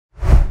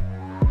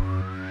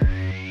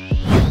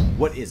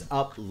What is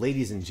up,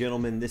 ladies and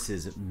gentlemen? This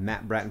is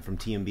Matt Bratton from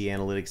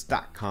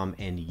TMBanalytics.com,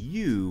 and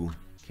you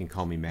can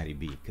call me Matty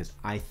B because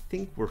I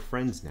think we're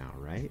friends now,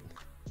 right?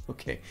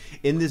 Okay,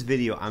 in this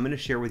video, I'm going to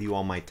share with you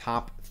all my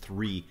top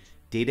 3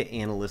 data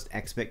analyst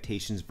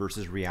expectations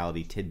versus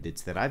reality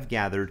tidbits that I've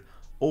gathered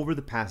over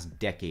the past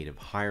decade of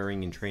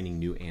hiring and training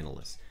new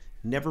analysts.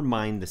 Never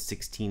mind the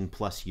 16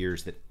 plus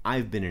years that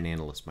I've been an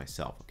analyst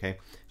myself, okay?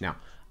 Now,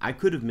 I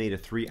could have made a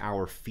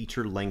 3-hour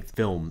feature-length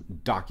film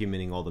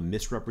documenting all the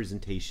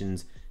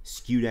misrepresentations,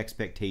 skewed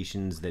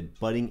expectations that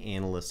budding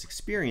analysts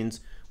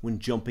experience when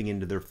jumping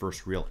into their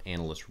first real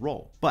analyst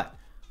role. But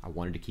I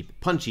wanted to keep it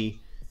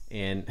punchy,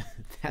 and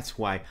that's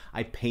why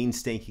I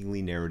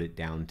painstakingly narrowed it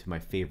down to my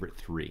favorite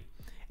 3.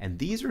 And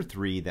these are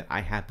 3 that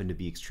I happen to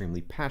be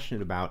extremely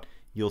passionate about.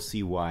 You'll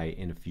see why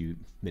in a few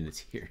minutes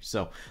here.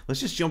 So let's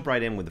just jump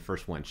right in with the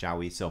first one, shall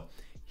we? So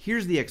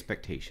here's the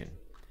expectation.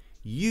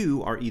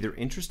 You are either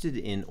interested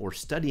in or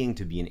studying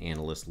to be an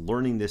analyst,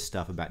 learning this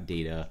stuff about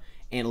data,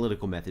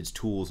 analytical methods,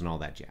 tools, and all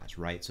that jazz,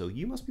 right? So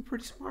you must be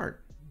pretty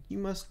smart. You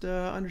must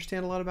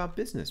understand a lot about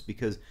business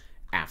because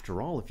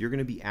after all, if you're going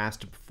to be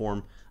asked to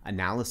perform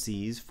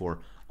analyses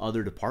for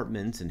other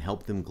departments and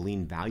help them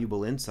glean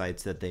valuable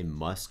insights that they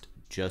must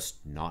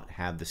just not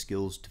have the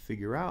skills to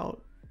figure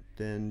out,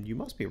 then you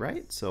must be,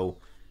 right? So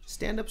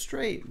stand up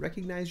straight,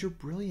 recognize your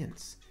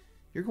brilliance.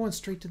 You're going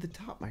straight to the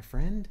top, my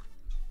friend.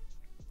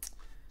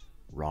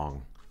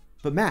 Wrong.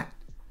 But Matt,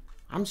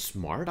 I'm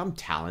smart, I'm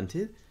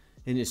talented,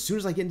 and as soon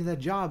as I get into that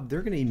job,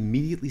 they're going to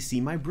immediately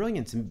see my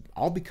brilliance and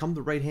I'll become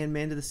the right-hand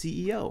man to the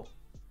CEO.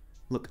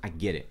 Look, I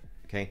get it,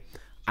 okay?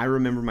 I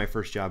remember my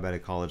first job out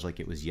of college like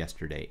it was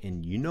yesterday,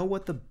 and you know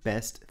what the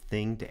best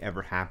thing to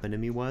ever happen to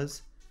me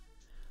was?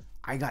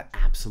 I got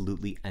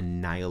absolutely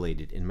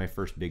annihilated in my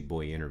first big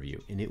boy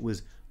interview, and it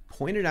was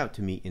pointed out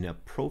to me in a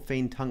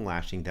profane tongue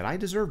lashing that I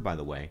deserved, by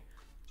the way,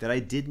 that I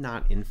did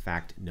not in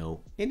fact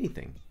know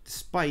anything,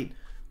 despite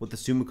what the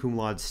summa cum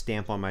laude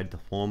stamp on my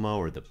diploma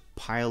or the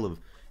pile of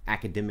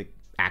academic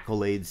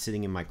accolades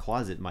sitting in my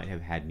closet might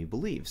have had me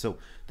believe. So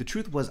the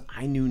truth was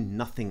I knew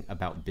nothing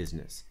about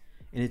business,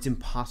 and it's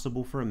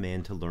impossible for a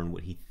man to learn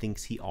what he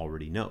thinks he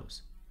already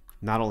knows.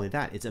 Not only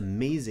that, it's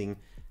amazing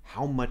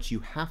how much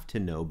you have to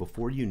know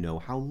before you know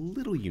how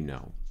little you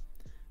know.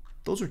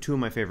 Those are 2 of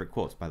my favorite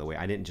quotes, by the way.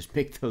 I didn't just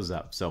make those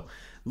up. So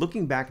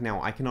looking back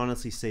now, I can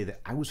honestly say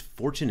that I was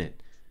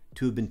fortunate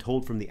to have been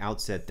told from the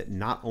outset that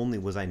not only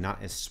was I not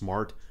as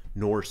smart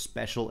nor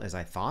special as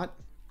I thought,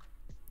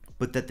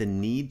 but that the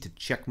need to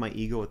check my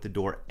ego at the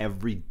door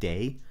every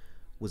day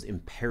was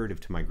imperative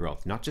to my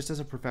growth, not just as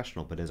a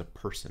professional, but as a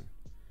person.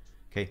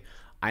 Okay,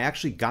 I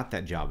actually got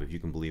that job, if you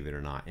can believe it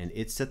or not, and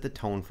it set the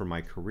tone for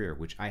my career,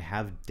 which I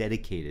have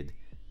dedicated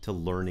to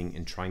learning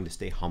and trying to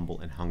stay humble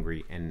and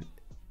hungry and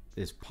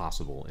as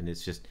possible, and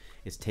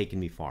it's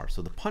taken me far.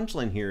 So the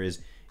punchline here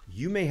is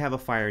you may have a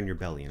fire in your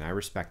belly, and I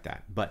respect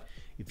that, but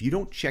if you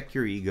don't check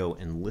your ego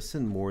and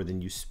listen more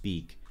than you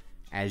speak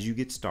as you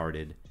get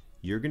started,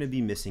 you're going to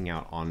be missing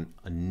out on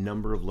a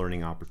number of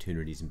learning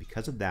opportunities, and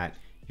because of that,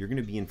 you're going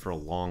to be in for a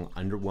long,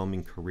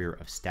 underwhelming career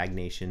of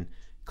stagnation,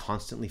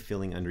 constantly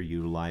feeling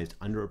underutilized,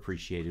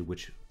 underappreciated,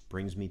 which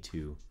brings me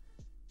to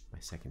my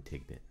second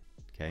tidbit,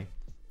 okay?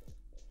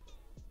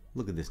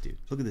 Look at this dude.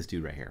 Look at this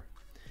dude right here.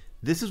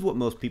 This is what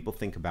most people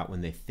think about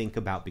when they think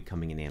about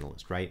becoming an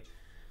analyst, right?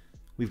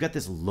 We've got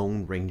this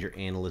Lone Ranger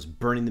analyst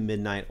burning the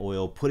midnight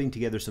oil, putting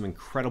together some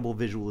incredible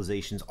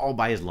visualizations all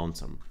by his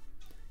lonesome.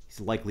 He's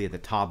likely at the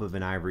top of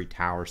an ivory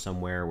tower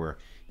somewhere where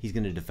he's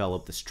going to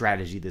develop the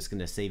strategy that's going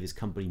to save his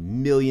company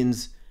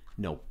millions,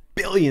 no,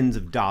 billions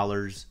of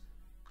dollars.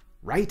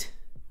 Right?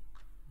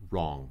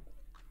 Wrong.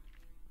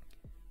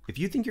 If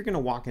you think you're going to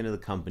walk into the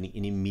company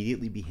and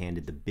immediately be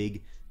handed the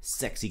big,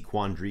 sexy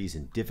quandaries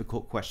and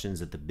difficult questions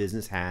that the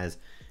business has,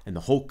 and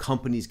the whole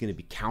company's going to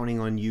be counting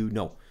on you,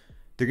 no,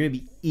 they're going to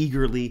be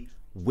eagerly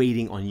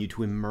waiting on you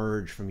to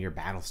emerge from your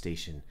battle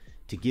station,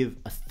 to give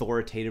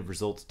authoritative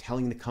results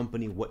telling the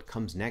company what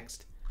comes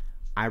next.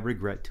 I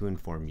regret to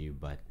inform you,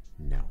 but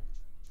no.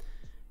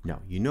 No,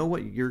 you know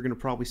what you're going to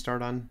probably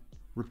start on?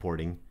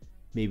 Reporting.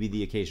 Maybe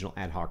the occasional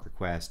ad hoc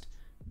request,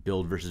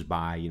 build versus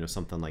buy, you know,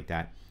 something like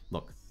that.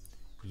 Look,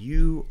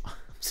 you're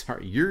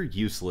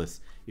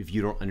useless if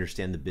you don't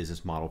understand the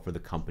business model for the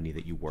company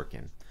that you work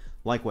in.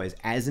 Likewise,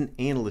 as an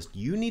analyst,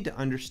 you need to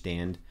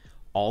understand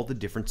all the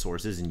different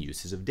sources and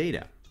uses of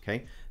data,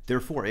 okay?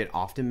 Therefore, it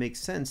often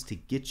makes sense to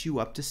get you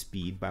up to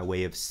speed by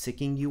way of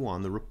sicking you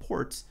on the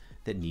reports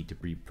that need to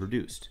be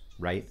produced,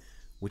 right?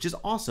 Which is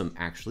awesome,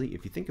 actually,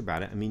 if you think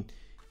about it. I mean,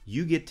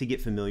 you get to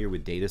get familiar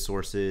with data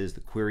sources, the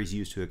queries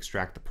used to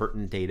extract the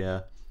pertinent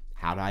data,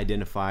 how to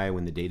identify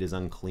when the data is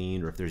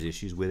unclean or if there's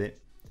issues with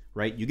it,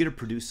 right? You get to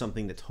produce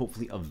something that's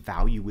hopefully of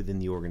value within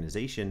the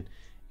organization,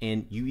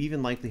 and you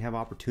even likely have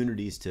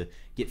opportunities to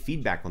get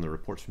feedback on the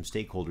reports from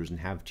stakeholders and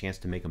have a chance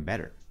to make them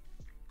better.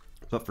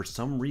 But for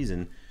some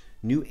reason,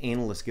 new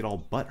analysts get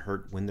all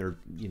butthurt when they're,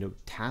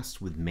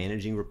 tasked with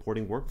managing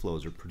reporting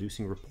workflows or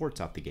producing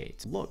reports out the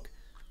gates. Look,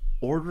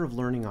 order of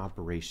learning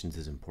operations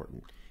is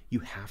important. You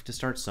have to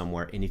start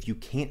somewhere, and if you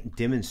can't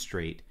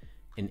demonstrate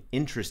an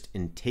interest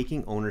in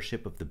taking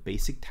ownership of the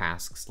basic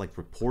tasks like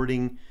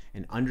reporting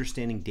and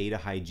understanding data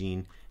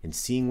hygiene and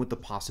seeing what the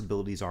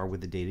possibilities are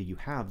with the data you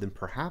have, then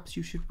perhaps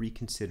you should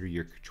reconsider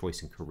your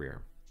choice in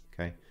career,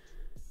 okay?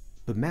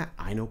 But Matt,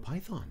 I know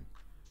Python.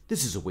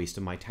 This is a waste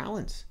of my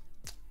talents.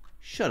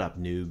 Shut up,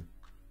 noob.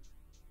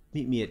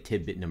 Meet me at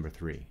tidbit number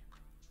 3.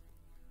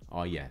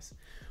 Oh yes,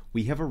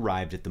 we have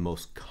arrived at the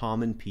most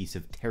common piece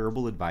of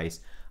terrible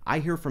advice I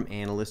hear from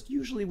analysts,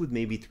 usually with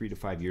maybe 3 to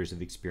 5 years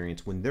of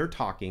experience when they're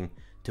talking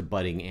to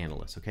budding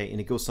analysts, okay? And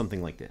it goes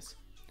something like this.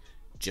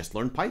 Just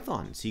learn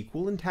Python,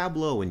 SQL, and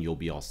Tableau, and you'll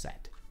be all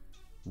set.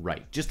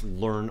 Right, just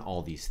learn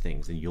all these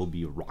things and you'll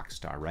be a rock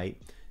star, right?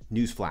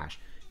 Newsflash,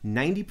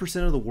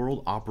 90% of the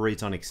world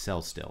operates on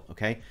Excel still,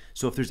 okay?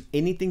 So if there's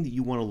anything that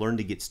you want to learn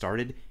to get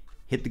started,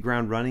 hit the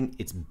ground running,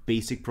 it's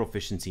basic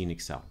proficiency in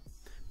Excel.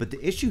 But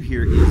the issue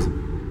here is,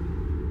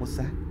 what's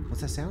that?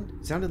 What's that sound?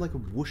 It sounded like a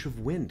whoosh of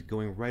wind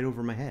going right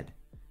over my head.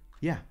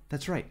 Yeah,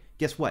 that's right.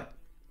 Guess what?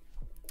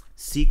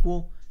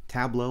 SQL,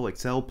 Tableau,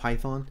 Excel,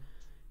 Python,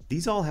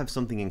 these all have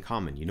something in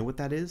common. You know what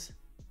that is?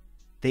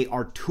 They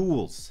are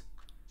tools.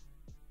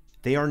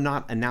 They are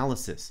not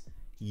analysis.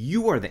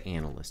 You are the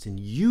analyst and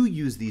you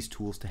use these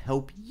tools to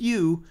help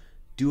you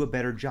do a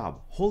better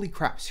job. Holy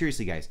crap,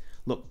 seriously guys.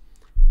 Look,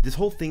 this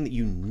whole thing that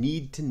you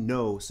need to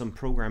know some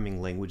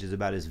programming language is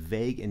about as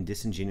vague and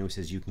disingenuous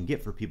as you can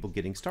get for people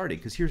getting started.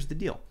 Because here's the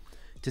deal.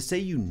 To say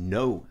you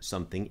know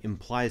something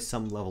implies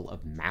some level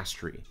of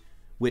mastery,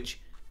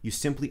 which you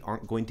simply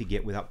aren't going to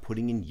get without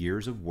putting in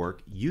years of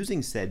work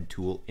using said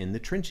tool in the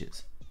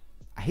trenches.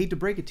 I hate to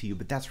break it to you,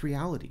 but that's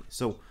reality.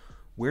 So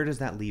where does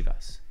that leave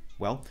us?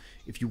 Well,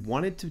 if you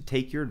wanted to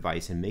take your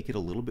advice and make it a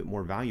little bit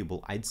more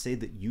valuable, I'd say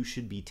that you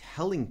should be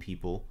telling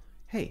people,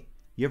 hey,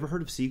 you ever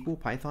heard of SQL,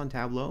 Python,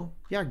 Tableau?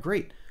 Yeah,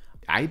 great.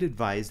 I'd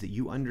advise that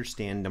you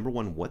understand, number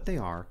 1, what they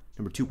are,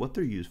 number 2, what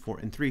they're used for,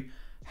 and 3,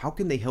 how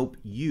can they help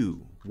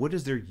you? What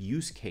is their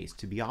use case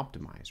to be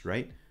optimized,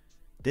 right?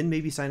 Then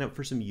maybe sign up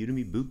for some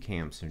Udemy boot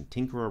camps and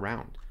tinker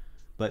around.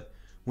 But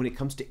when it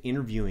comes to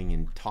interviewing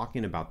and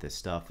talking about this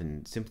stuff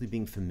and simply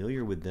being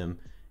familiar with them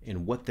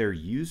and what they're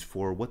used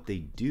for, what they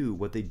do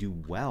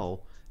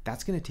well,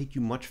 that's going to take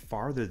you much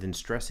farther than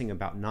stressing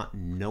about not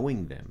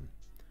knowing them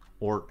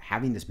or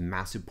having this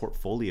massive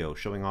portfolio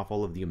showing off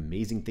all of the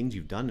amazing things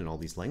you've done in all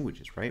these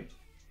languages, right?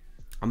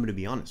 I'm going to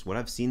be honest, what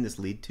I've seen this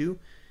lead to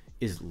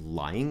is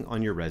lying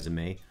on your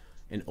resume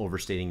and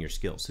overstating your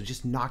skills. So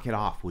just knock it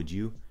off, would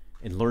you?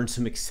 And learn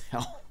some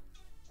Excel.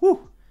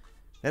 Whew,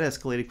 that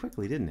escalated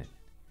quickly, didn't it?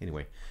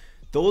 Anyway,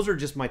 those are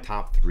just my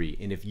top 3.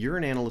 And if you're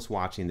an analyst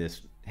watching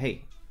this,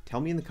 hey, tell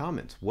me in the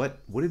comments, what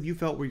have you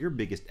felt were your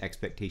biggest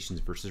expectations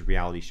versus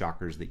reality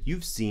shockers that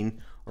you've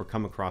seen or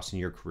come across in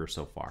your career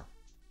so far?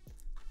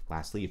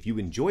 Lastly, if you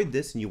enjoyed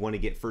this and you want to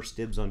get first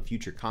dibs on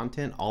future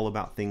content all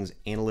about things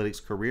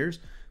analytics careers,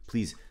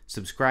 please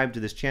subscribe to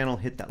this channel,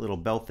 hit that little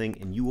bell thing,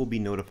 and you will be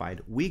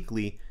notified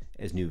weekly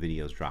as new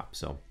videos drop.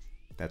 So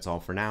that's all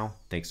for now.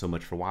 Thanks so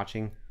much for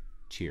watching.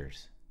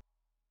 Cheers.